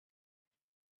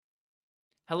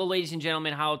Hello, ladies and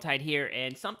gentlemen, Hollowtide here,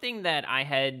 and something that I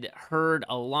had heard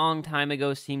a long time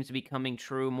ago seems to be coming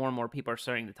true. More and more people are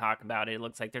starting to talk about it. It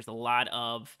looks like there's a lot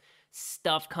of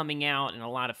stuff coming out and a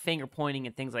lot of finger pointing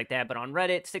and things like that. But on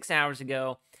Reddit, 6 hours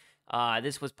ago,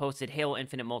 this was posted. Halo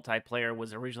Infinite multiplayer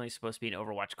was originally supposed to be an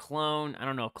Overwatch clone. I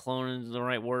don't know if clone is the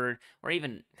right word, or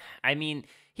even, I mean,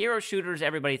 hero shooters.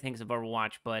 Everybody thinks of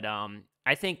Overwatch, but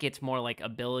I think it's more like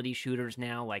ability shooters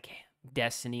now, like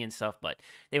Destiny and stuff. But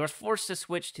they were forced to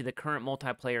switch to the current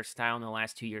multiplayer style in the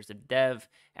last 2 years of dev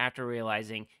after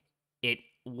realizing it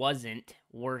wasn't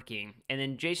working. And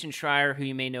then Jason Schreier, who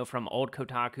you may know from old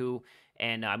Kotaku,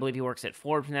 and I believe he works at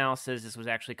Forbes now, says this was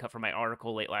actually cut from my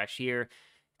article late last year.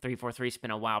 343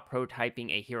 spent a while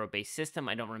prototyping a hero-based system.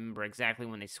 I don't remember exactly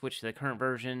when they switched to the current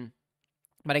version,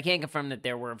 but I can confirm that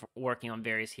they were working on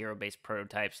various hero-based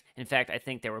prototypes. In fact, I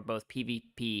think they were both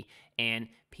PvP and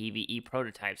PvE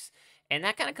prototypes. And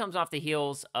that kind of comes off the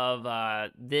heels of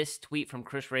this tweet from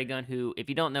Chris Raygun, who, if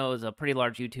you don't know, is a pretty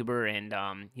large YouTuber,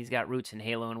 and he's got roots in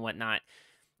Halo and whatnot.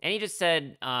 And he just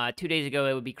said 2 days ago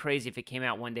it would be crazy if it came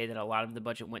out one day that a lot of the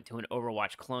budget went to an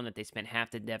Overwatch clone that they spent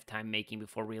half the dev time making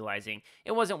before realizing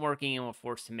it wasn't working and were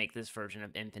forced to make this version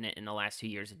of Infinite in the last 2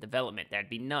 years of development. That'd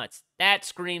be nuts. That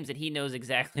screams that he knows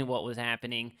exactly what was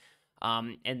happening.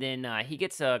 And then he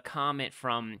gets a comment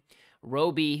from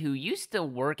Roby, who used to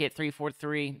work at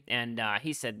 343, and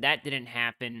he said that didn't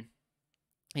happen.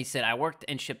 He said, I worked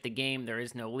and shipped the game. There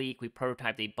is no leak. We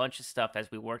prototyped a bunch of stuff as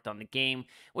we worked on the game,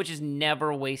 which is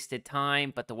never wasted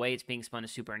time. But the way it's being spun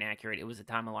is super inaccurate. It was the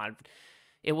time allotted.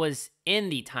 It was in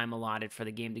the time allotted for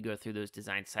the game to go through those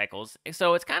design cycles.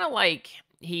 So it's kind of like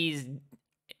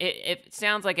it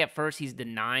sounds like at first he's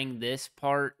denying this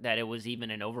part, that it was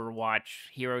even an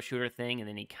Overwatch hero shooter thing. And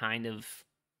then he kind of,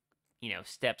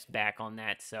 steps back on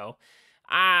that. So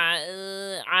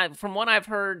from what I've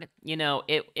heard,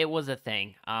 it was a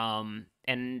thing.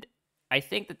 And I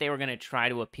think that they were going to try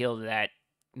to appeal to that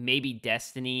maybe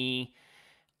Destiny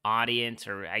audience,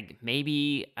 or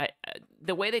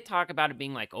the way they talk about it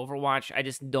being like Overwatch, I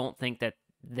just don't think that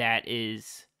that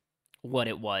is what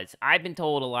it was. I've been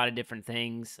told a lot of different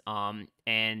things,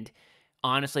 and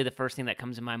honestly, the first thing that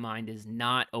comes in my mind is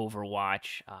not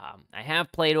Overwatch. I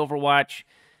have played Overwatch,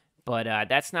 but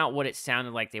that's not what it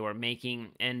sounded like they were making.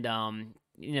 And,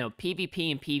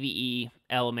 PvP and PvE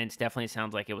elements definitely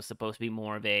sounds like it was supposed to be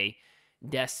more of a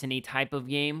Destiny type of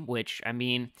game, which, I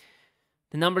mean,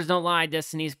 the numbers don't lie.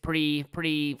 Destiny's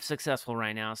pretty successful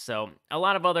right now. So a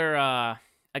lot of other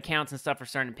accounts and stuff are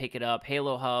starting to pick it up.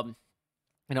 Halo Hub,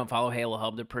 I don't follow Halo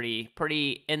Hub. They're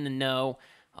pretty in the know.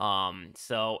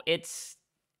 So it's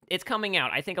coming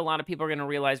out. I think a lot of people are going to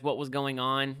realize what was going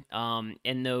on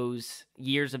in those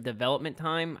years of development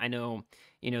time. I know,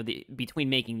 between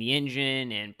making the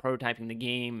engine and prototyping the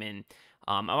game, and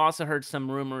I've also heard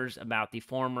some rumors about the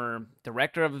former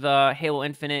director of Halo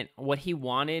Infinite. What he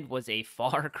wanted was a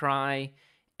Far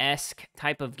Cry-esque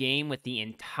type of game with the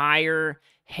entire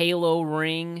Halo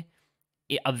ring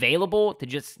available to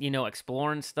just,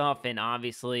 explore and stuff. And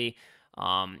obviously,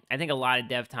 I think a lot of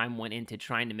dev time went into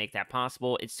trying to make that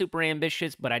possible. It's super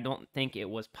ambitious, but I don't think it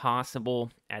was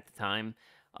possible at the time.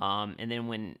 And then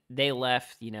when they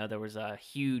left, there was a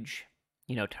huge,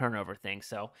 turnover thing.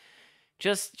 So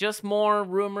just more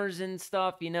rumors and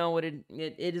stuff. What it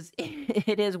is.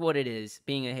 It is what it is,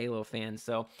 being a Halo fan.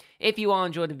 So if you all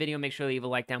enjoyed the video, make sure to leave a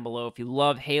like down below. If you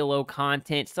love Halo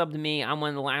content, sub to me. I'm one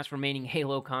of the last remaining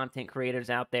Halo content creators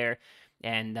out there.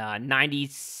 And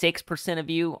 96% of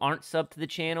you aren't subbed to the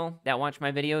channel that watch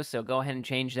my videos, so go ahead and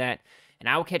change that. And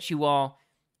I will catch you all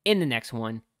in the next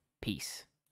one. Peace.